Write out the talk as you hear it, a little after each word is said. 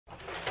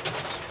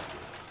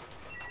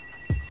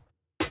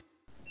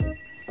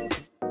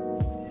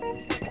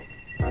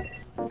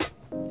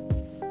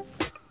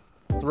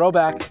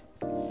Throwback.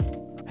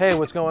 Hey,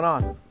 what's going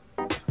on?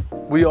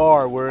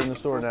 We're in the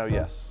store now,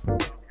 yes.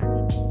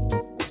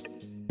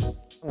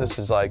 This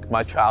is like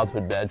my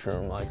childhood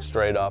bedroom, like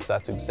straight up.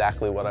 That's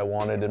exactly what I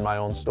wanted in my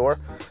own store.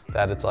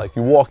 That it's like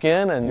you walk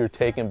in and you're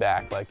taken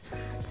back, like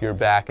you're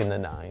back in the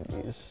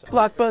 90s.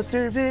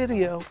 Blockbuster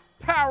Video.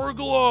 Power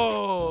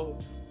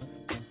Glove.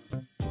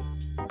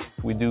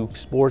 We do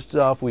sports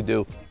stuff, we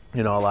do,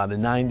 you know, a lot of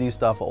 90s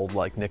stuff, old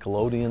like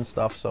Nickelodeon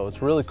stuff. So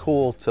it's really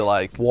cool to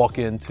like walk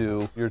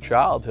into your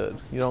childhood.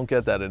 You don't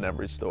get that in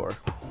every store.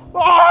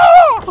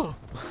 Oh!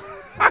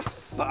 I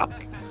suck.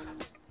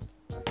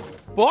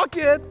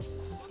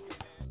 Buckets.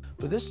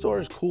 But this store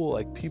is cool,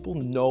 like people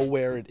know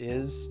where it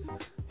is.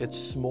 It's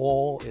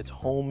small, it's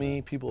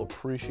homey, people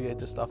appreciate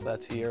the stuff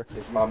that's here.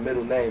 It's my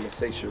middle name, it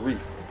says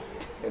Sharif,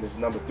 and it's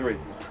number 3.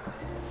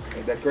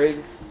 Ain't that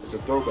crazy? It's a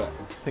throwback.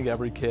 I think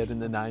every kid in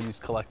the 90s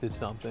collected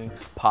something.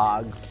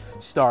 Pogs,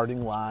 starting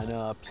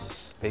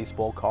lineups,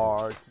 baseball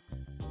card.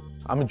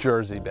 I'm a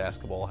Jersey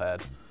basketball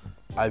head.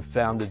 I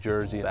found a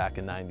jersey back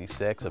in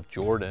 '96 of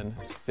Jordan,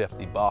 it was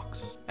 50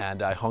 bucks.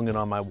 And I hung it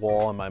on my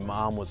wall and my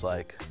mom was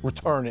like,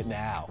 return it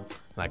now.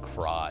 And I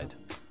cried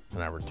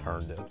and I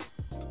returned it.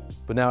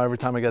 But now every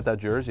time I get that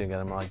jersey again,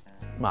 I'm like,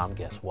 Mom,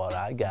 guess what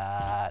I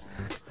got?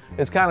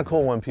 It's kind of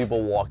cool when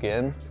people walk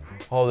in.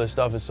 Oh, this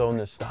stuff is so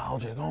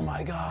nostalgic. Oh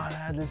my God, I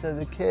had this as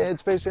a kid.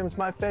 Space Jam's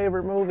my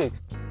favorite movie.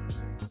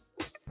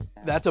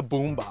 That's a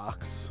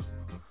boombox.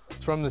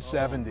 It's from the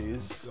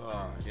 70s.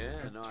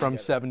 It's from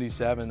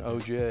 77,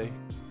 OJ.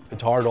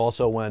 It's hard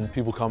also when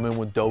people come in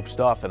with dope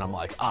stuff and I'm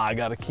like, I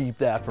gotta keep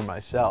that for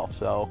myself.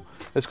 So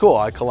it's cool,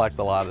 I collect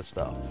a lot of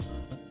stuff.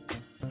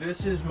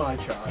 This is my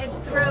child. It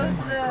throws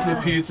the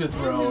pizza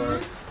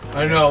thrower.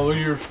 I know, look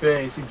at your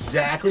face.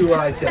 Exactly what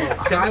I said.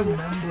 I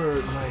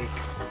remember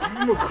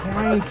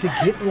crying to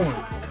get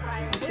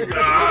one.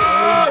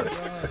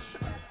 Yes!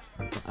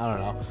 I don't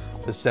know,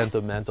 the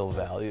sentimental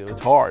value.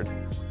 It's hard.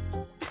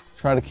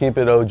 Try to keep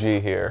it OG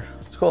here.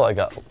 It's cool, I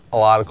got a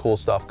lot of cool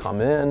stuff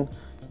come in.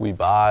 We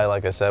buy,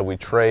 like I said, we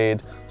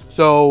trade.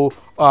 So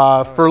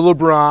for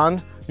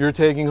LeBron, you're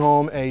taking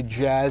home a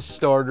Jazz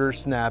starter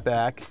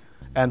snapback.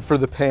 And for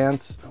the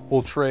pants,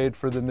 we'll trade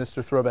for the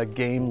Mr. Throwback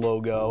game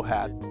logo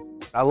hat.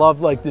 I love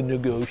like the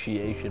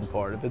negotiation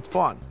part of it. It's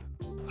fun.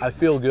 I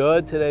feel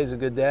good. Today's a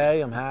good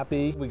day. I'm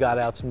happy. We got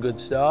out some good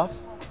stuff.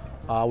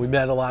 We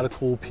met a lot of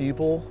cool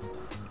people.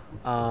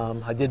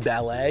 I did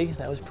ballet.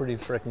 That was pretty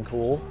freaking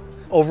cool.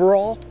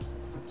 Overall,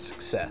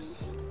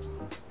 success.